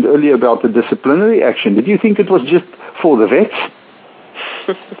mentioned earlier about the disciplinary action. Did you think it was just for the vets?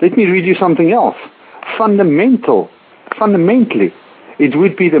 Let me read you something else. Fundamentally, it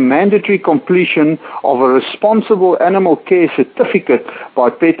would be the mandatory completion of a responsible animal care certificate by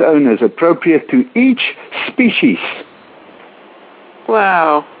pet owners appropriate to each species.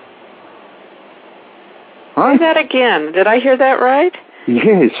 Wow. Right? Say that again. Did I hear that right?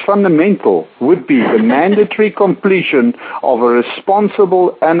 Yes, fundamental would be the mandatory completion of a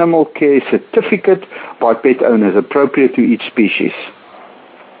responsible animal care certificate by pet owners appropriate to each species.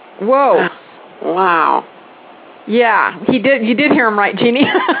 Whoa. Wow. Yeah, you did hear him right, Jeannie.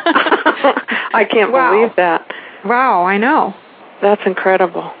 I can't believe that. Wow, I know. That's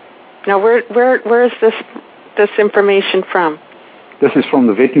incredible. Now, where is this information from? This is from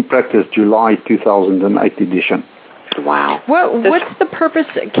the Veterinary Practice July 2008 edition. Wow. What's the purpose?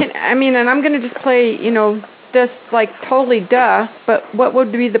 And I'm going to just play, this like totally duh, but what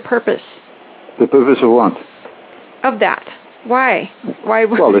would be the purpose? The purpose of what? Of that. Why?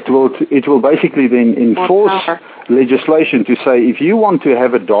 Well, it will basically then enforce legislation to say if you want to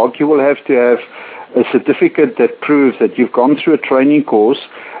have a dog, you will have to have a certificate that proves that you've gone through a training course,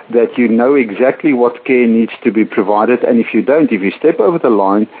 that you know exactly what care needs to be provided, and if you don't, if you step over the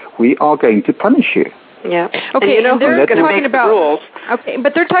line, we are going to punish you. Yeah. Okay, and they're going to make about rules. Okay,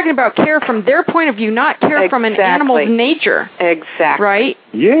 but they're talking about care from their point of view, not care from an animal's nature. Exactly. Right?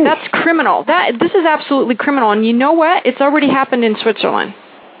 Yes. That's criminal. This is absolutely criminal. And you know what? It's already happened in Switzerland.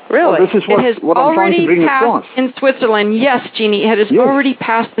 Really? Well, this is it has what I'm trying to bring across. Passed in Switzerland. Yes, Jeannie, it has already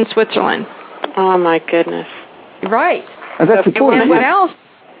passed in Switzerland. Oh my goodness. Right. And that's the point. And what else?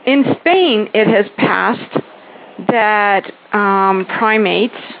 In Spain, it has passed that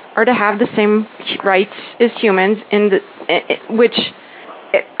primates are to have the same rights as humans,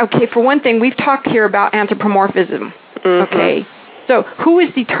 for one thing, we've talked here about anthropomorphism, okay? So who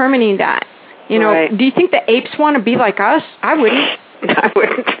is determining that? Right. Do you think the apes want to be like us? I wouldn't. I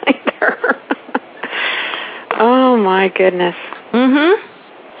wouldn't either. Oh, my goodness.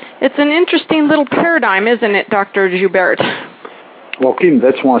 It's an interesting little paradigm, isn't it, Dr. Joubert? Well, Kim,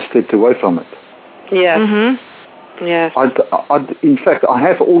 that's why I stepped away from it. Yes. Yes. In fact, I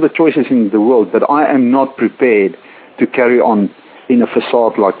have all the choices in the world, but I am not prepared to carry on in a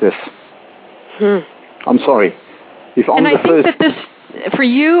facade like this. I'm sorry. If I'm I think that this, for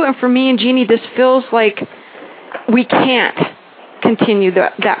you and for me and Jeannie, this feels like we can't continue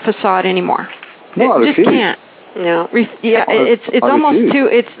that facade anymore. No, I just refuse. Can't. No. It's almost too.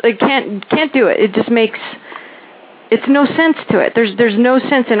 I can't do it. It just makes. It's no sense to it. There's no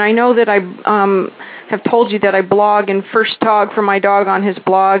sense, and I know that I have told you that I blog in First Dog for my dog on his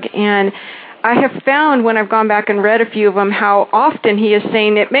blog, and I have found when I've gone back and read a few of them how often he is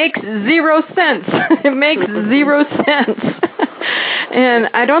saying it makes zero sense. It makes zero sense, and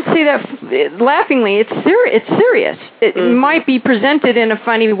I don't say that laughingly. It's serious. It might be presented in a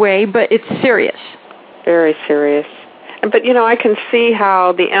funny way, but it's serious. Very serious. But, I can see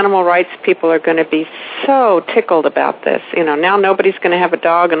how the animal rights people are going to be so tickled about this. Now nobody's going to have a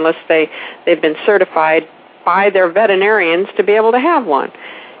dog unless they've been certified by their veterinarians to be able to have one.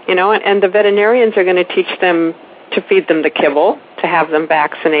 And the veterinarians are going to teach them to feed them the kibble, to have them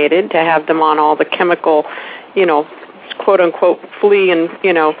vaccinated, to have them on all the chemical, quote-unquote flea and,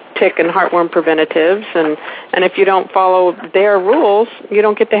 tick and heartworm preventatives. And if you don't follow their rules, you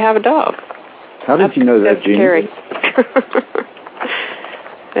don't get to have a dog. How did you know that, Jeannie? Scary.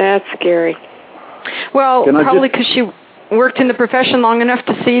 That's scary. Well, probably because she worked in the profession long enough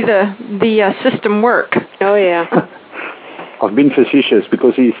to see the system work. Oh, yeah. I've been facetious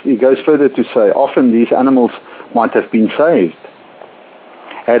because he goes further to say often these animals might have been saved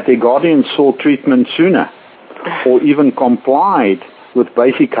had their guardians sought treatment sooner or even complied with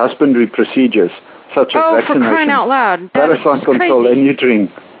basic husbandry procedures such as vaccination, for crying out loud. parasite control, and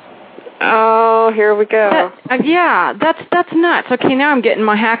neutering. Oh, here we go. That's nuts. Okay, now I'm getting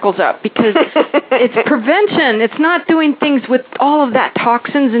my hackles up because it's prevention. It's not doing things with all of that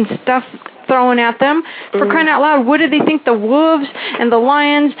toxins and stuff thrown at them. For crying out loud, what do they think the wolves and the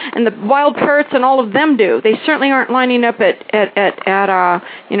lions and the wild parrots and all of them do? They certainly aren't lining up at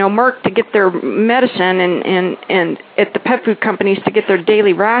Merck to get their medicine and at the pet food companies to get their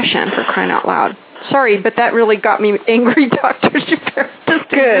daily ration, for crying out loud. Sorry, but that really got me angry, Dr. Schubert, just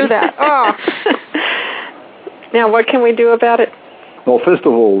to do that. Oh. Now, what can we do about it? Well, first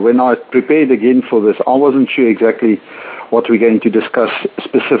of all, when I prepared again for this, I wasn't sure exactly what we're going to discuss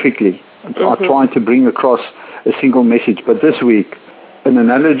specifically. I tried to bring across a single message, but this week, an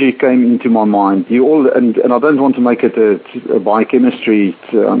analogy came into my mind. And I don't want to make it a biochemistry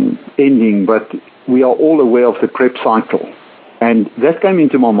ending, but we are all aware of the Krebs cycle. And that came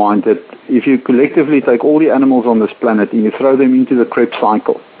into my mind that if you collectively take all the animals on this planet and you throw them into the Krebs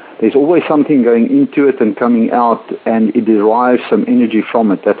cycle, there's always something going into it and coming out, and it derives some energy from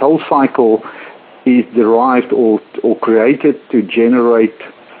it. That whole cycle is derived or created to generate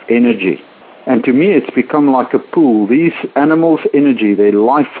energy. And to me, it's become like a pool. These animals' energy, their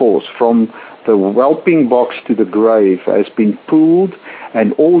life force from the whelping box to the grave has been pooled,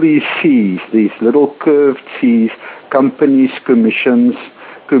 and all these seas, these little curved seas, companies, commissions,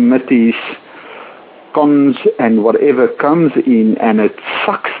 committees, cons, and whatever comes in, and it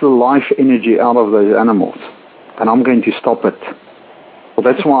sucks the life energy out of those animals. And I'm going to stop it. Well,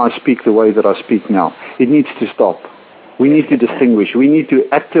 that's why I speak the way that I speak now. It needs to stop. We need to distinguish. We need to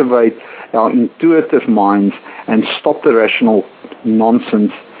activate our intuitive minds and stop the rational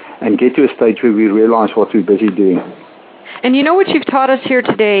nonsense and get to a stage where we realize what we're busy doing. And you know what you've taught us here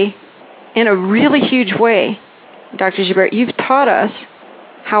today in a really huge way, Dr. Schubert? You've taught us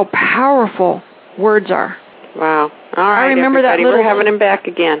how powerful words are. Wow. All right, I remember everybody, that little... we're having him back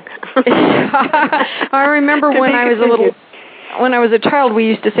again. I remember when I was a child, we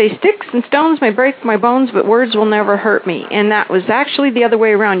used to say, sticks and stones may break my bones, but words will never hurt me. And that was actually the other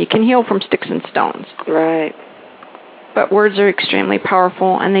way around. You can heal from sticks and stones. Right. But words are extremely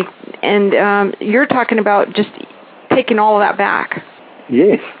powerful, and you're talking about just taking all of that back.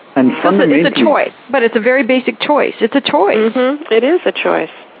 Yes, and fundamentally... It's a choice, but it's a very basic choice. It's a choice. Mm-hmm. It is a choice.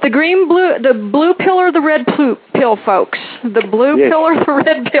 The blue pill or the red pill, folks. The blue pill or the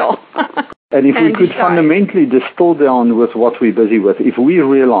red pill. And if we could fundamentally distill down with what we're busy with, if we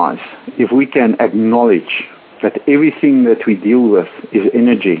realize, if we can acknowledge that everything that we deal with is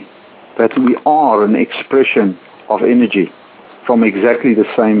energy, that we are an expression of energy from exactly the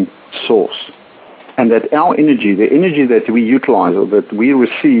same source, and that our energy, the energy that we utilize or that we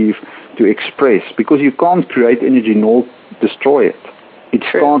receive to express, because you can't create energy nor destroy it. It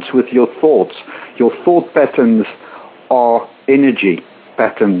starts with your thoughts. Your thought patterns are energy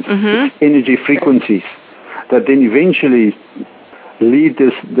patterns, energy frequencies that then eventually lead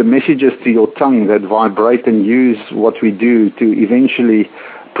the messages to your tongue that vibrate and use what we do to eventually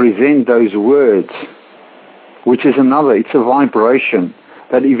present those words, which is it's a vibration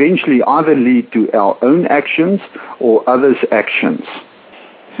that eventually either lead to our own actions or others' actions.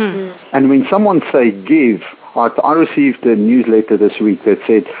 And when someone say give, I received a newsletter this week that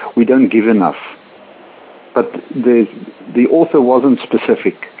said we don't give enough. But the author wasn't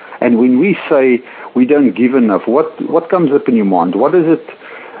specific. And when we say we don't give enough, what comes up in your mind? What is it?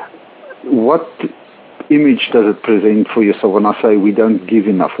 What image does it present for yourself when I say we don't give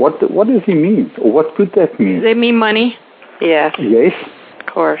enough? What does he mean? Or what could that mean? They mean money. Yes. Yes. Of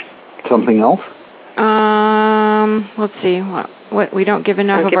course. Something else? Let's see. What we don't give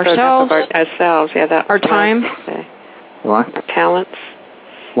enough of ourselves. Ourselves, yeah. That our time. Okay. Right. Our talents.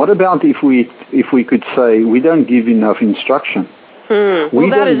 What about if we could say we don't give enough instruction? Well,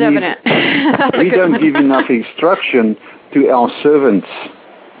 that is evident. We don't give enough instruction to our servants.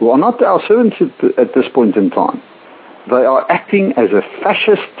 Well, not our servants at this point in time. They are acting as a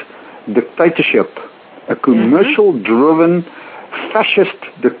fascist dictatorship, a commercial-driven fascist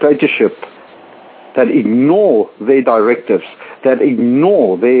dictatorship that ignore their directives, that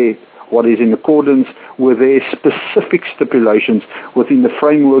ignore what is in accordance with their specific stipulations within the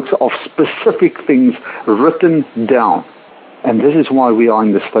frameworks of specific things written down. And this is why we are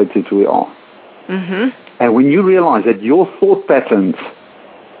in the state that we are. And when you realize that your thought patterns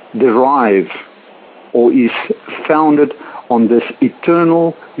derive or is founded on this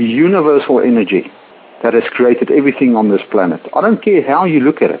eternal, universal energy that has created everything on this planet, I don't care how you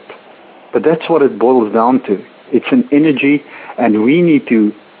look at it, but that's what it boils down to. It's an energy, and we need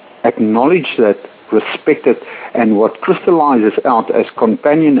to acknowledge that, respect it, and what crystallizes out as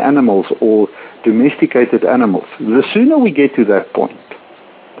companion animals or domesticated animals, the sooner we get to that point,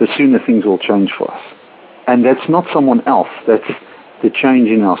 the sooner things will change for us. And that's not someone else. That's the change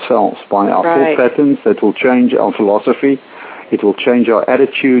in ourselves by our thought patterns that will change our philosophy. it will change our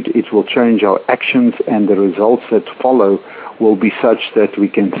attitude, it will change our actions, and the results that follow will be such that we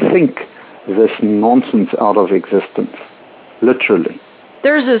can think this nonsense out of existence, literally.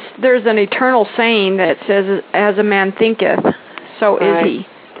 There's an eternal saying that says, "As a man thinketh, so is he."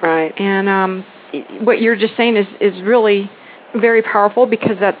 Right. And what you're just saying is really very powerful,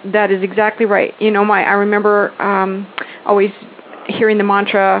 because that is exactly right. You know, I remember always hearing the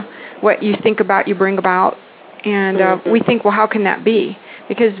mantra, "What you think about, you bring about." And we think, well, how can that be?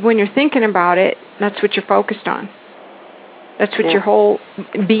 Because when you're thinking about it, that's what you're focused on. That's what your whole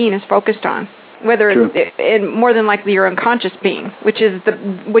being is focused on. Whether it's more than likely your unconscious being, which is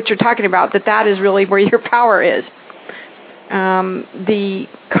what you're talking about, that is really where your power is. The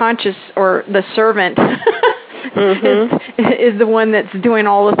conscious, or the servant, is the one that's doing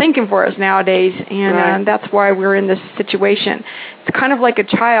all the thinking for us nowadays, and that's why we're in this situation. It's kind of like a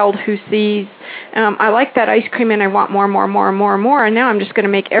child who sees, I like that ice cream and I want more, and now I'm just going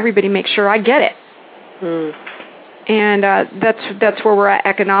to make everybody make sure I get it. And that's where we're at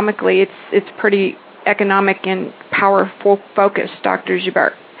economically. It's pretty economic and powerful focus, Dr.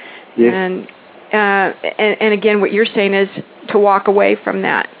 Joubert. Yes. And again, what you're saying is to walk away from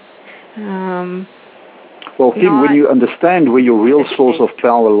that. Well, Kim, when you understand where your real source of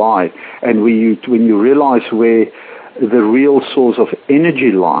power lie, and when you realize where the real source of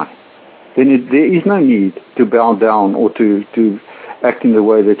energy lie, then there is no need to bow down or to act in the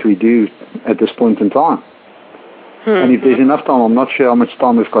way that we do at this point in time. And if there's enough time, I'm not sure how much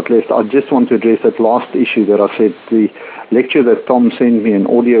time we've got left. I just want to address that last issue that I said, the lecture that Tom sent me, an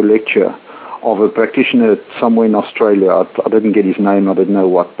audio lecture of a practitioner somewhere in Australia. I didn't get his name, I didn't know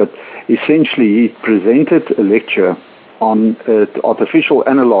what, but essentially he presented a lecture on artificial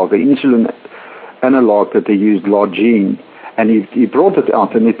analog, the insulin analog that they used, Largene, and he brought it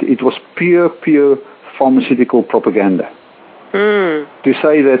out, and it was pure pharmaceutical propaganda. To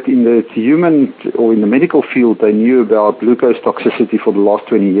say that in the human or in the medical field they knew about glucose toxicity for the last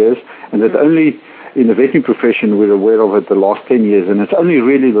 20 years, and that only in the veterinary profession we're aware of it the last 10 years, and it's only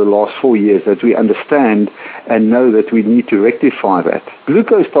really the last 4 years that we understand and know that we need to rectify that.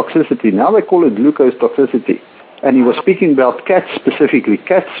 Glucose toxicity, now they call it glucose toxicity. And he was speaking about cats specifically,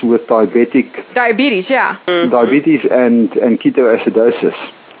 cats with diabetes, diabetes and ketoacidosis.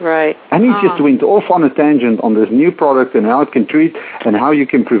 Right. And he just went off on a tangent on this new product and how it can treat and how you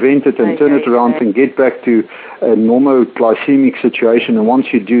can prevent it and turn it around and get back to a normal glycemic situation. And once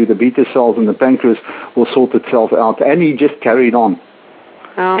you do, the beta cells in the pancreas will sort itself out. And he just carried on.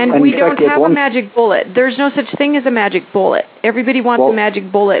 And we don't have a magic bullet. There's no such thing as a magic bullet. Everybody wants a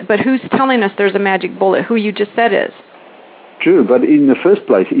magic bullet, but who's telling us there's a magic bullet? Who you just said is. True, but in the first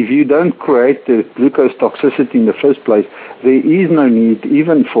place, if you don't create the glucose toxicity in the first place, there is no need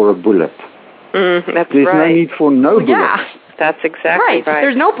even for a bullet. There's no need for no bullets. Yeah, that's exactly right.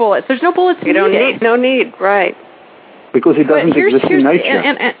 There's no bullets. There's no bullets needed. You don't need, no need, right. Because it doesn't exist in nature.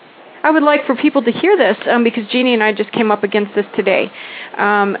 And I would like for people to hear this, because Jeannie and I just came up against this today.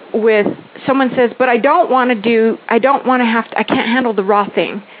 With someone says, but I can't handle the raw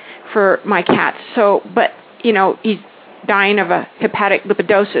thing for my cat. So, but, he's dying of a hepatic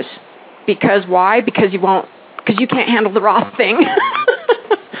lipidosis. Because why? Because you can't handle the raw thing.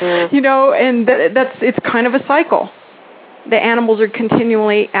 And it's kind of a cycle. The animals are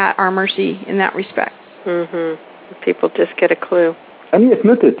continually at our mercy in that respect. People just get a clue. And he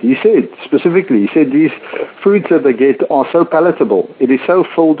admitted, he said these foods that they get are so palatable. It is so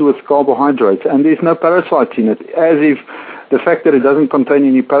filled with carbohydrates, and there's no parasites in it, as if the fact that it doesn't contain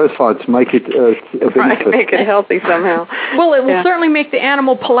any parasites make it a benefit. Right, make it healthy somehow. Well, it will certainly make the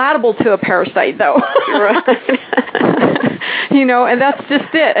animal palatable to a parasite, though. Right. And that's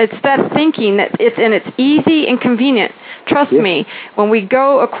just it. It's that thinking that it's easy and convenient. Trust me, when we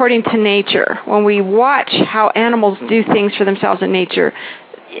go according to nature, when we watch how animals do things for themselves in nature,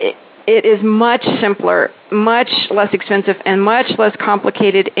 it is much simpler, much less expensive, and much less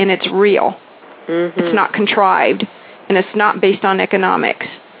complicated, and it's real. It's not contrived, and it's not based on economics.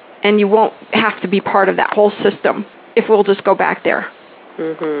 And you won't have to be part of that whole system if we'll just go back there.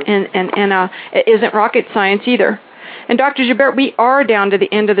 And it isn't rocket science either. And Dr. Joubert, we are down to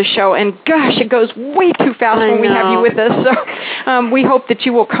the end of the show, and gosh, it goes way too fast when we have you with us. So we hope that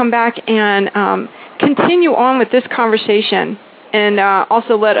you will come back and continue on with this conversation, and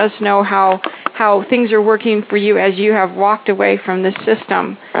also let us know how things are working for you as you have walked away from this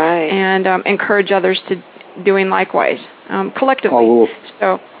system, and encourage others to doing likewise collectively. I will.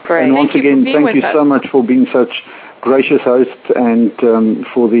 So, great. And once again, thank you so much for being such gracious hosts and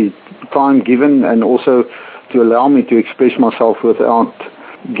for the time given, and also to allow me to express myself without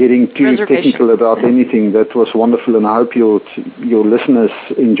getting too technical about anything. That was wonderful, and I hope your listeners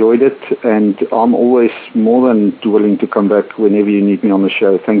enjoyed it. And I'm always more than willing to come back whenever you need me on the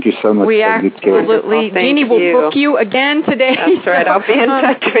show. Thank you so much. We absolutely. Jeannie will book you again today. That's right. I'll be in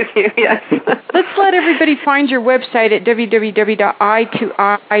touch with you. Yes. Let's let everybody find your website at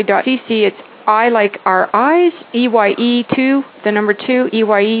www.i2i.cc. It's I like our eyes, EYE2, the number 2,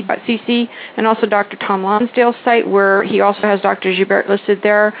 EYE.cc, and also Dr. Tom Lonsdale's site, where he also has Dr. Gilbert listed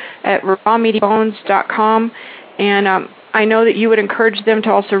there at rawmeatybones.com. And I know that you would encourage them to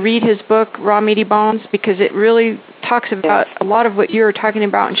also read his book, Raw Meaty Bones, because it really talks about a lot of what you're talking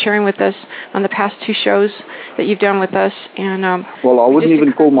about and sharing with us on the past 2 shows that you've done with us. And well, I wouldn't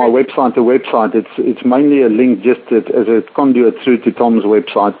even call my website a website. It's mainly a link just as a conduit through to Tom's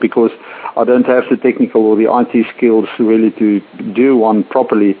website, because I don't have the technical or the IT skills really to do one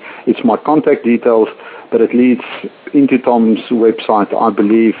properly. It's my contact details, but it leads into Tom's website. I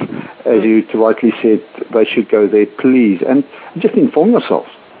believe, as you rightly said, they should go there, please, and just inform yourselves.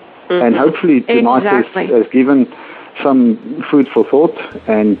 Mm-hmm. And hopefully tonight has given some food for thought,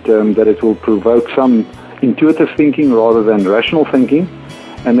 and that it will provoke some intuitive thinking rather than rational thinking,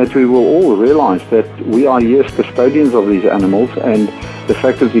 and that we will all realize that we are, yes, custodians of these animals, and the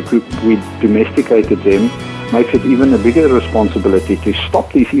fact that we domesticated them makes it even a bigger responsibility to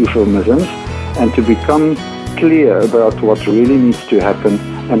stop these euphemisms and to become clear about what really needs to happen,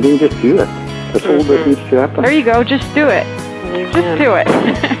 and then just do it. That's all that needs to happen. There you go. Just do it. Just do it.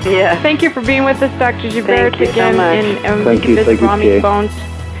 Yeah. Thank you for being with us, Dr. Gilbert. Thank you so much. And Thank you. visit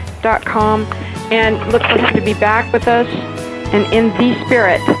rawmeatybones.com. And look for him to be back with us. And in the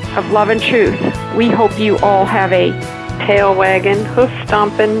spirit of love and truth, we hope you all have a tail wagging, hoof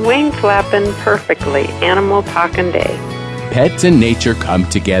stomping, wing flapping, perfectly animal talking day. Pets and nature come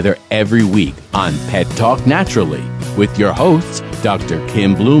together every week on Pet Talk Naturally with your hosts, Dr.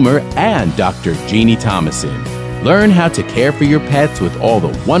 Kim Bloomer and Dr. Jeannie Thomason. Learn how to care for your pets with all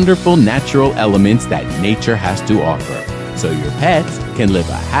the wonderful natural elements that nature has to offer, so your pets can live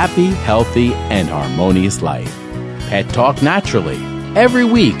a happy, healthy, and harmonious life. Pet Talk Naturally, every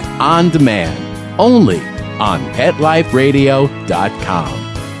week on demand, only on PetLifeRadio.com.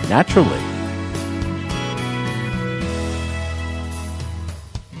 Naturally.